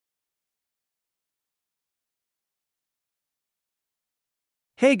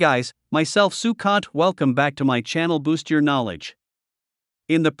Hey guys, myself Sukant, welcome back to my channel Boost Your Knowledge.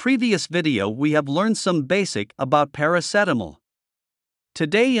 In the previous video we have learned some basic about paracetamol.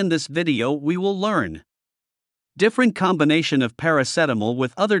 Today in this video we will learn different combination of paracetamol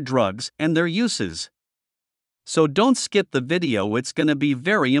with other drugs and their uses. So don't skip the video, it's gonna be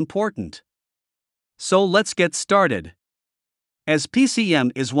very important. So let's get started. As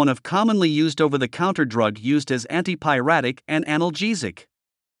PCM is one of commonly used over-the-counter drug used as antipyretic and analgesic.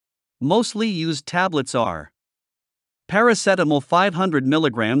 Mostly used tablets are paracetamol 500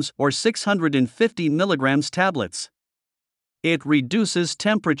 mg or 650 mg tablets. It reduces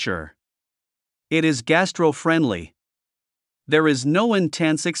temperature. It is gastro-friendly. There is no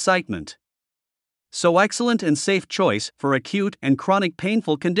intense excitement. So excellent and safe choice for acute and chronic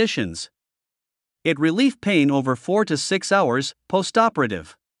painful conditions. It relieves pain over 4 to 6 hours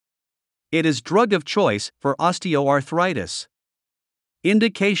postoperative. It is drug of choice for osteoarthritis.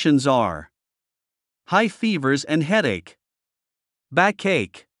 Indications are high fevers and headache,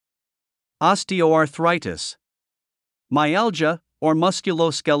 backache, osteoarthritis, myalgia or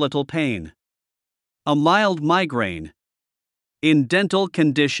musculoskeletal pain, a mild migraine, in dental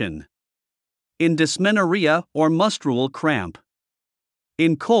condition, in dysmenorrhea or menstrual cramp,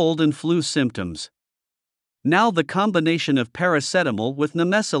 in cold and flu symptoms. Now the combination of paracetamol with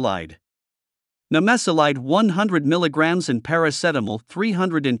Nemesulide. Nemesulide 100 mg and paracetamol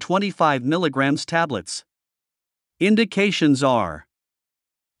 325 mg tablets. Indications are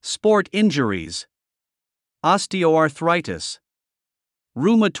sport injuries, osteoarthritis,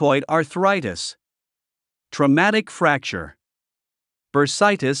 rheumatoid arthritis, traumatic fracture,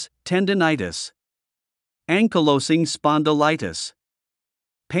 bursitis, tendinitis, ankylosing spondylitis,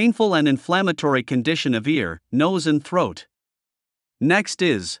 painful and inflammatory condition of ear, nose and throat. Next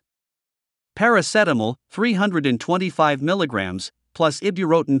is paracetamol 325 mg plus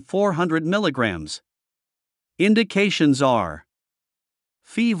ibuprofen 400 mg. Indications are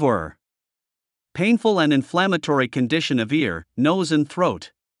fever, painful and inflammatory condition of ear, nose and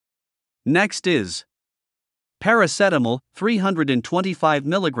throat. Next is paracetamol 325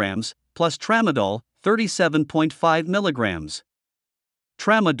 mg plus Tramadol 37.5 mg.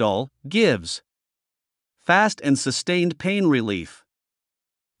 Tramadol gives fast and sustained pain relief.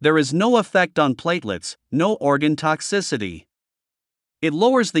 There is no effect on platelets, no organ toxicity. It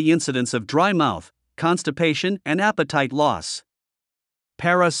lowers the incidence of dry mouth, constipation, and appetite loss.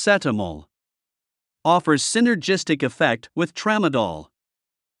 Paracetamol offers synergistic effect with Tramadol.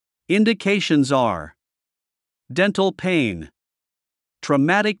 Indications are dental pain,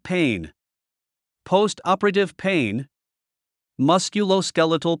 traumatic pain, post-operative pain,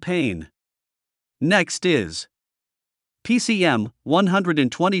 musculoskeletal pain. Next is PCM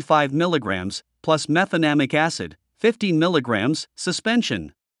 125 mg plus mefenamic acid 50 mg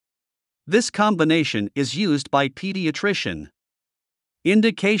suspension. This combination is used by pediatrician.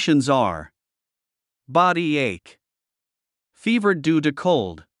 Indications are body ache, fever due to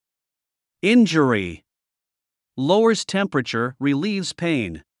cold, injury, lowers temperature, relieves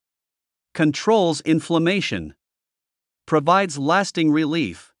pain, controls inflammation, provides lasting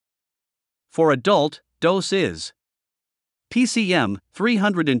relief. For adult, dose is PCM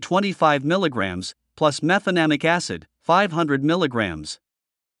 325 mg plus mefenamic acid 500 mg.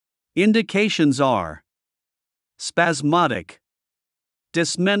 Indications are spasmodic,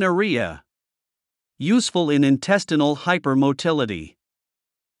 dysmenorrhea, useful in intestinal hypermotility.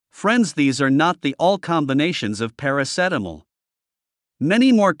 Friends, these are not the all combinations of paracetamol.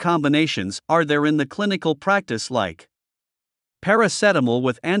 Many more combinations are there in the clinical practice, like paracetamol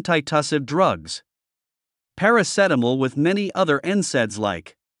with antitussive drugs, paracetamol with many other NSAIDs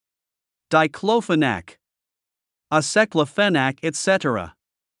like diclofenac, aceclofenac, etc.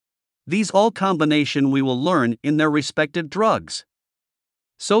 These all combination we will learn in their respective drugs.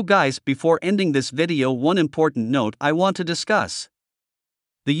 So guys, before ending this video, one important note I want to discuss.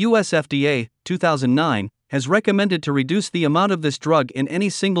 The US FDA, 2009, has recommended to reduce the amount of this drug in any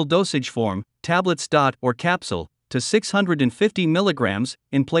single dosage form, tablets, or capsule, to 650 mg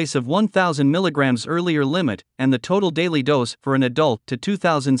in place of 1,000 mg earlier limit, and the total daily dose for an adult to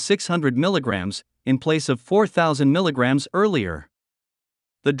 2,600 mg in place of 4,000 mg earlier.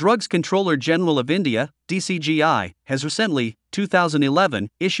 The Drugs Controller General of India, DCGI, has recently, 2011,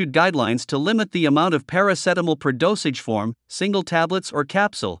 issued guidelines to limit the amount of paracetamol per dosage form, single tablets or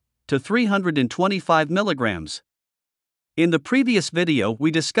capsule, to 325 mg. In the previous video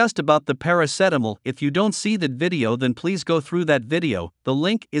we discussed about the paracetamol. If you don't see that video, then please go through that video, the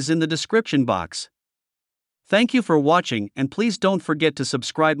link is in the description box. Thank you for watching, and please don't forget to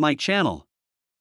subscribe my channel.